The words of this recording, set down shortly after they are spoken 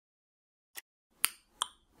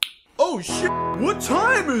Oh shit! What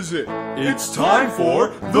time is it? It's time for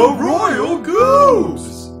the Royal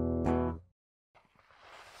Goobs!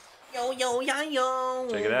 Yo.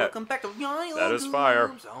 Check it out. Welcome back to Royal That is Goobs.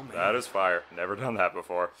 fire. Oh, man. That is fire. Never done that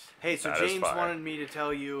before. Hey, so That is James fire. wanted me to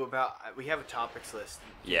tell you about. We have a topics list.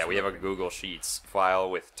 Yeah, we have a Google Sheets file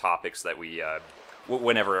with topics that we,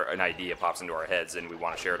 whenever an idea pops into our heads and we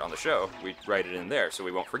want to share it on the show, we write it in there so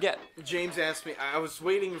we won't forget. James asked me. I was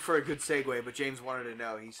waiting for a good segue, but James wanted to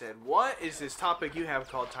know. He said, "What is this topic you have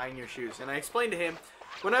called tying your shoes?" And I explained to him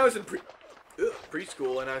when I was in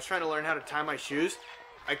preschool and I was trying to learn how to tie my shoes.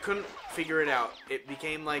 I couldn't figure it out. It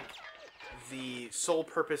became like the sole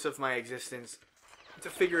purpose of my existence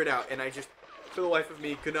to figure it out, and I just, for the life of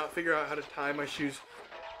me, could not figure out how to tie my shoes.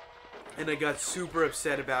 And I got super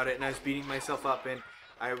upset about it, and I was beating myself up, and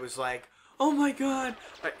I was like, "Oh my god!"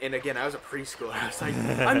 And again, I was a preschooler. I was like,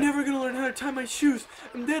 "I'm never gonna learn how to tie my shoes,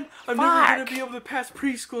 and then I'm never gonna be able to pass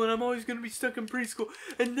preschool, and I'm always gonna be stuck in preschool,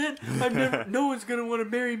 and then no one's gonna want to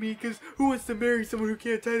marry me because who wants to marry someone who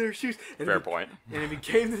can't tie their shoes?" And Fair point. And it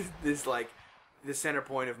became this like the center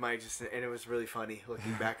point of my existence, and it was really funny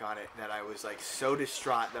looking back on it that I was like so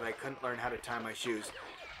distraught that I couldn't learn how to tie my shoes.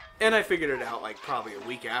 And I figured it out like probably a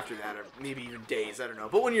week after that, or maybe even days. I don't know.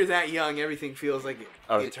 But when you're that young, everything feels like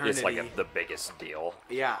eternity. It's like the biggest deal.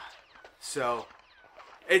 Yeah. So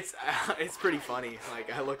it's pretty funny.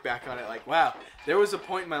 Like I look back on it, like wow, there was a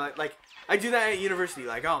point in my life. Like I do that at university.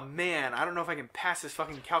 Like oh man, I don't know if I can pass this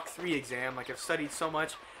fucking Calc 3 exam. Like I've studied so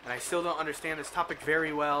much, and I still don't understand this topic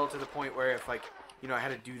very well to the point where if like I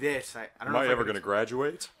had to do this. I don't know. Am I ever going to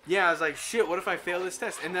graduate? Yeah, I was like, shit, what if I fail this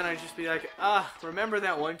test? And then I'd just be like, remember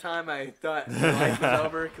that one time I thought my life was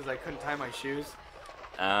over because I couldn't tie my shoes?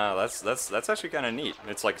 That's actually kind of neat.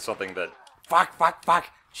 It's like something that... Fuck!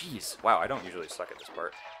 Jeez. Wow, I don't usually suck at this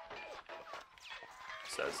part.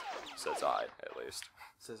 Says I, at least.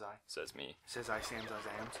 Says I. Says me. Says I, Sam's, I,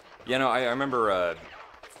 Zams. Yeah, no, I remember, it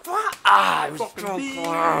was so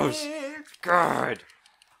close! God!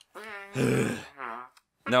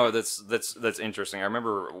 No, that's interesting. I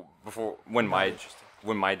remember before when my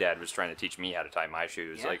dad was trying to teach me how to tie my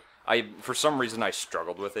shoes. Yeah. Like for some reason I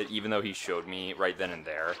struggled with it, even though he showed me right then and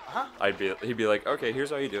there. He'd be like, okay,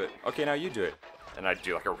 here's how you do it. Okay, now you do it. And I'd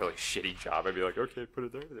do like a really shitty job. I'd be like, okay, put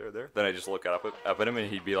it there. Then I just look up at him and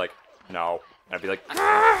he'd be like, no. And I'd be like,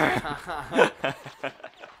 That's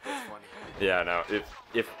funny. yeah, no.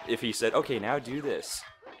 If he said, okay, now do this.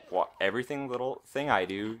 Well, little thing I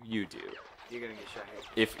do, you do. You're gonna get shot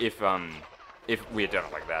here. If we had done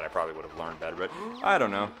it like that, I probably would have learned better. But I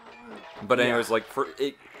don't know. But anyways,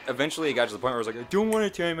 eventually it got to the point where I was like, I don't want to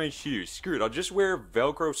tie my shoes. Screw it. I'll just wear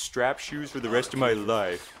Velcro strap shoes for the rest of my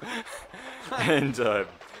life. And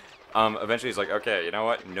eventually he's like, okay, you know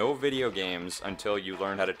what? No video games until you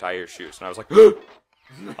learn how to tie your shoes. And I was like,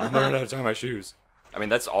 I'm learning how to tie my shoes. I mean,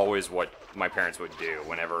 that's always what my parents would do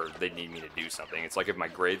whenever they need me to do something. It's like if my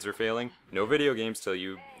grades are failing, no video games till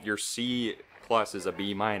your C+ is a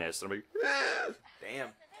B-. And I'm like,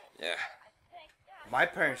 Damn. yeah. My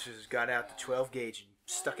parents just got out the 12 gauge and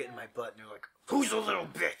stuck it in my butt, and they're like, "Who's a little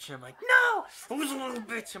bitch?" And I'm like, "No, who's a little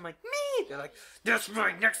bitch?" I'm like, "Me." They're like, "That's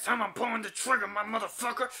right. Next time I'm pulling the trigger, my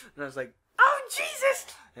motherfucker." And I was like, "Oh Jesus!"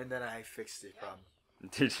 And then I fixed the problem.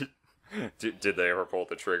 Did they ever pull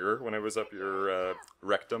the trigger when it was up your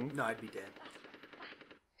rectum? No, I'd be dead.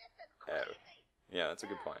 Oh. Yeah, that's a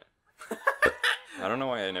good point. I don't know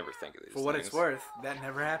why I never think of these For what things. it's worth, that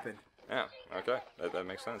never happened. Yeah, okay. That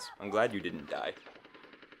makes sense. I'm glad you didn't die.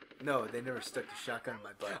 No, they never stuck the shotgun in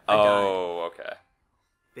my butt. I died. Okay.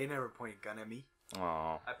 They never pointed a gun at me.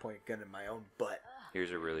 Oh. I pointed a gun in my own butt.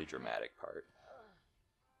 Here's a really dramatic part.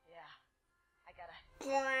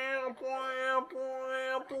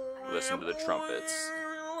 Listen to the trumpets.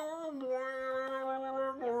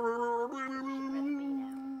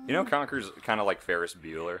 You know, Conker's kind of like Ferris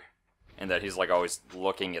Bueller, in that he's like always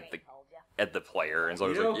looking at the player, and so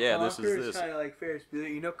he's like, yeah, this is this. Kind of like Ferris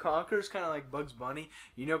Bueller. You know, Conker's kind of like Bugs Bunny.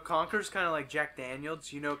 You know, Conker's kind of like Jack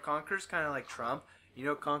Daniels. You know, Conker's kind of like Trump. You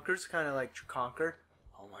know, Conker's kind of like Conker.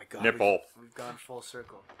 Oh my God. Nipple. We've gone full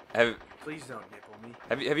circle. Please don't nipple me.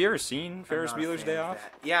 Have you ever seen Ferris Bueller's Day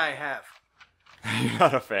Off? Yeah, I have. You're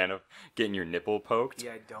not a fan of getting your nipple poked?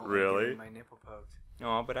 Yeah, I don't really? like getting my nipple poked.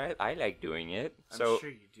 No, but I like doing it. I'm so, sure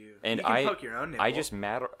you do. And you can poke your own nipple. I just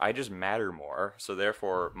matter more, so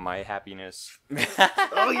therefore my happiness.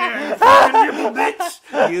 Oh yeah, you fucking nipple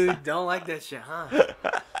bitch! You don't like that shit, huh?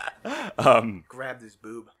 Grab this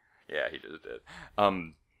boob. Yeah, he just did.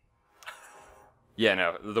 Yeah,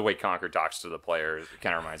 no, the way Conker talks to the players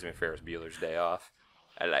kind of reminds me of Ferris Bueller's Day Off.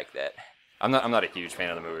 I like that. I'm not a huge fan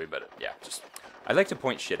of the movie, but yeah, just I like to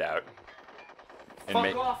point shit out. And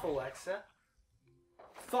Fuck off, Alexa.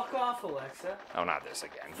 Fuck off, Alexa. Oh, not this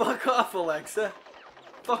again. Fuck off, Alexa.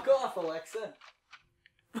 Fuck off, Alexa.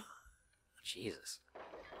 Jesus.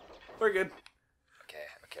 We're good.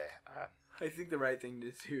 Okay. I think the right thing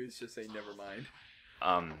to do is just say never mind.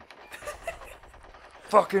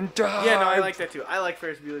 Fucking die! Yeah, no, I like that too. I like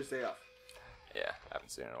Ferris Bueller's Day Off. Yeah, I haven't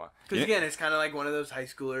seen it in a while. Because again, it's kind of like one of those high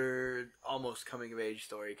schooler, almost coming of age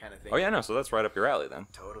story kind of thing. Oh yeah, no, so that's right up your alley then.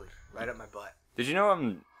 Totally. Right up my butt. Did you know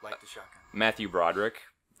Like the shotgun. Matthew Broderick,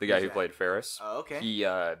 the guy Who's who that? played Ferris? Oh, okay.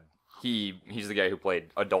 He's the guy who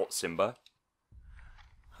played adult Simba.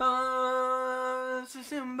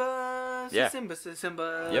 Simba, Yeah.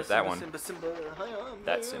 Simba. Yep, that one. Simba.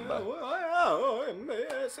 That's Simba.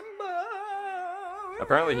 Simba.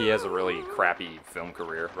 Apparently he has a really crappy film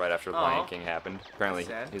career right after The Lion King happened. Apparently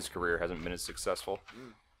That's sad. his career hasn't been as successful.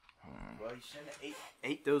 Well, you should have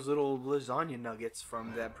ate those little lasagna nuggets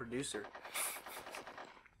from that producer.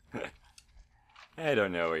 I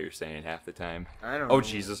don't know what you're saying half the time. I don't know. Oh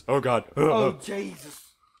Jesus! Oh God! Oh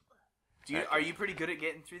Jesus! Are you pretty good at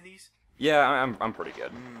getting through these? Yeah, I'm pretty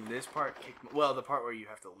good. This part kicked. Well, the part where you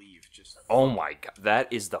have to leave, just. Oh my God,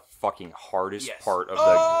 that is the fucking hardest Yes. part of the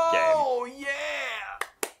game. Oh yeah!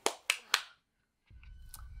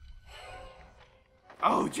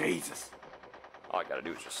 Oh Jesus! All I gotta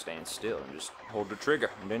do is just stand still and just hold the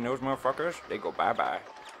trigger, and then those motherfuckers, they go bye bye.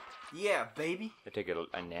 Yeah, baby. They take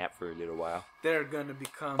a nap for a little while. They're gonna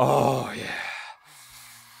become. Oh yeah.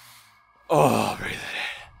 Oh, breathe it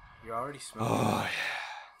in. You're already smoking. Oh yeah.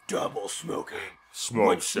 Double smoking.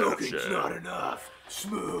 Smoke Smoking's not enough.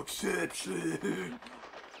 Smokeception.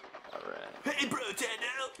 All right. Hey,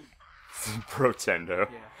 Protendo. Protendo.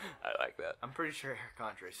 Yeah. I like that. I'm pretty sure Eric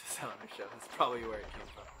Andre says that on the show. That's probably where it came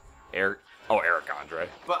from. Eric Andre.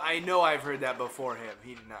 But I know I've heard that before him.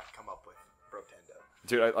 He did not come up with Protendo.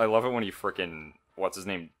 Dude, I love it when he frickin' what's his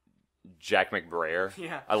name? Jack McBrayer.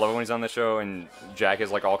 Yeah. I love it when he's on the show and Jack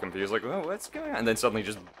is like all confused, like, oh, what's going on? And then suddenly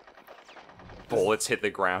just bullets hit the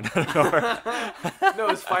ground out of nowhere. No,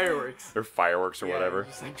 it's fireworks. Or fireworks or whatever.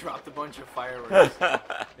 Just like dropped a bunch of fireworks.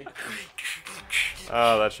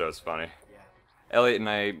 Oh, that show's funny. Yeah. Elliot and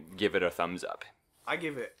I give it a thumbs up. I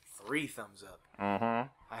give it 3 thumbs up. Mm-hmm.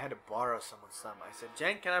 I had to borrow someone's thumb. I said,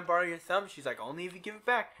 Jen, can I borrow your thumb? She's like, only if you give it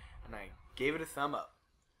back. And I gave it a thumb up.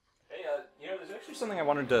 Hey, there's actually something I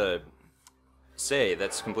wanted to say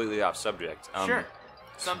that's completely off subject. Sure.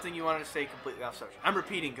 Something you wanted to say completely off subject. I'm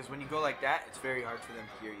repeating because when you go like that, it's very hard for them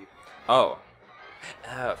to hear you. Oh.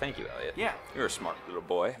 Thank you, Elliot. Yeah. You're a smart little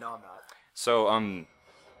boy. No, I'm not. So,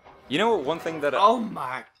 you know one thing that... Oh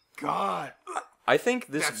my god. I think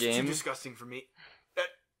this That's game... too disgusting for me.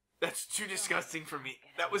 That's too disgusting for me.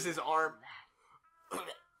 That was his arm.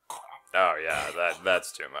 Oh, yeah,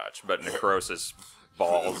 that's too much. But necrosis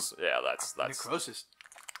balls, yeah, that's... Necrosis.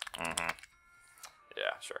 Mm-hmm.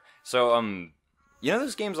 Yeah, sure. So, you know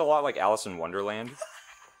this game's a lot like Alice in Wonderland?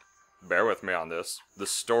 Bear with me on this. The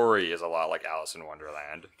story is a lot like Alice in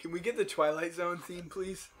Wonderland. Can we get the Twilight Zone theme,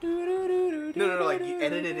 please? No, like you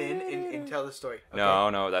edit it in and tell the story. Okay?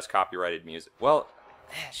 No, that's copyrighted music. Well,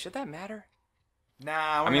 should that matter?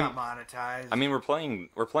 Nah, we're not monetized. I mean, we're playing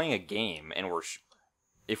a game, and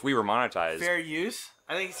if we were monetized... Fair use?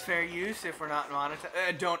 I think it's fair use if we're not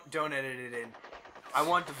monetized. Don't edit it in. I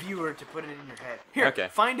want the viewer to put it in your head. Here, okay.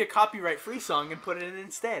 Find a copyright-free song and put it in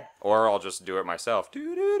instead. Or I'll just do it myself.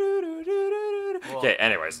 Well, Okay,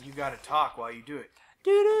 anyways. You gotta talk while you do it.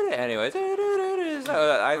 Anyways.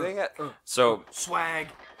 I think... So... Swag.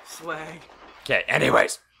 Okay,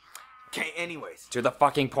 anyways. Okay, anyways. To the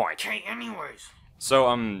fucking point. Okay, anyways. So,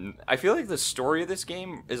 I feel like the story of this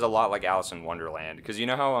game is a lot like Alice in Wonderland. Because you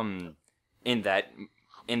know how, in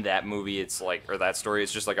that movie, it's like, or that story,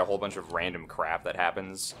 it's just like a whole bunch of random crap that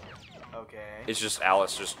happens. Okay. It's just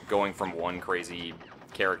Alice just going from one crazy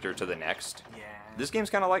character to the next. Yeah. This game's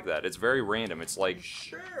kind of like that. It's very random. It's like...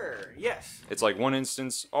 Sure, yes. It's like one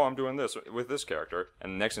instance, oh, I'm doing this with this character.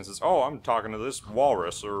 And the next instance, oh, I'm talking to this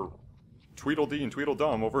walrus or Tweedledee and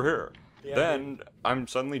Tweedledum over here. Yeah, then I'm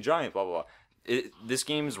suddenly giant, blah, blah, blah. This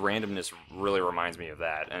game's randomness really reminds me of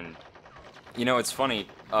that. And, you know, it's funny.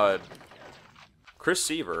 Chris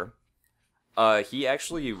Seaver, he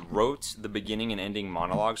actually wrote the beginning and ending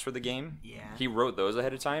monologues for the game. Yeah. He wrote those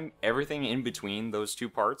ahead of time. Everything in between those two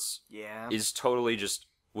parts is totally just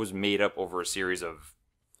was made up over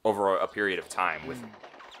a period of time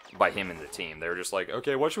by him and the team. They were just like,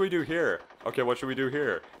 okay, what should we do here? Okay, what should we do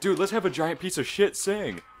here? Dude, let's have a giant piece of shit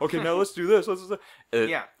sing. Okay, now let's do this.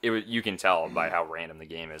 You can tell by how random the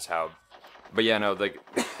game is. But yeah, no, like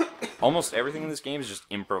almost everything in this game is just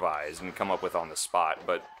improvised and come up with on the spot.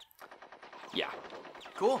 But yeah,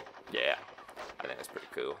 cool. Yeah, I think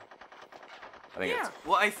haiku. I think Yeah. it's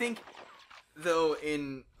Well, I think though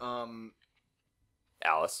in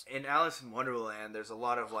Alice. Alice in Wonderland, there's a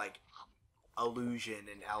lot of like allusion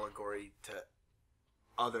and allegory to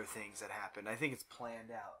other things that happen. I think it's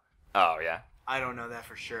planned out. Oh yeah. I don't know that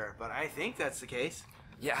for sure, but I think that's the case.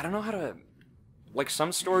 Yeah, I don't know how to. Like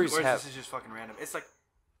some stories Whereas have. this is just fucking random. It's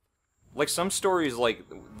Like some stories, like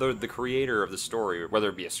the creator of the story, whether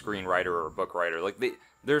it be a screenwriter or a book writer, like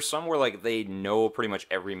there's some where like they know pretty much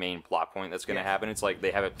every main plot point that's gonna happen. It's like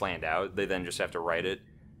they have it planned out. They then just have to write it.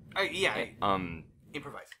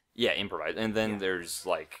 Improvise. Yeah, improvise. And then there's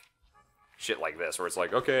like shit like this where it's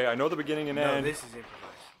like, okay, I know the beginning and end. No, this is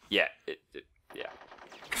improvised. Yeah, yeah.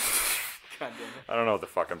 God damn it. I don't know what the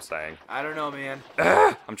fuck I'm saying. I don't know, man.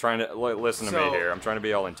 I'm trying to listen to me here. I'm trying to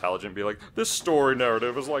be all intelligent, and be like, this story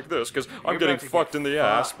narrative is like this because I'm getting fucked in the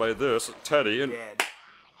ass by this Teddy and. Dead.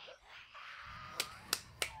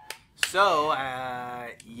 So,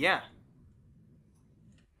 yeah.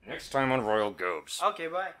 Next time on Royal Goobs. Okay,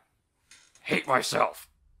 bye. Hate myself.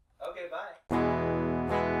 Okay, bye.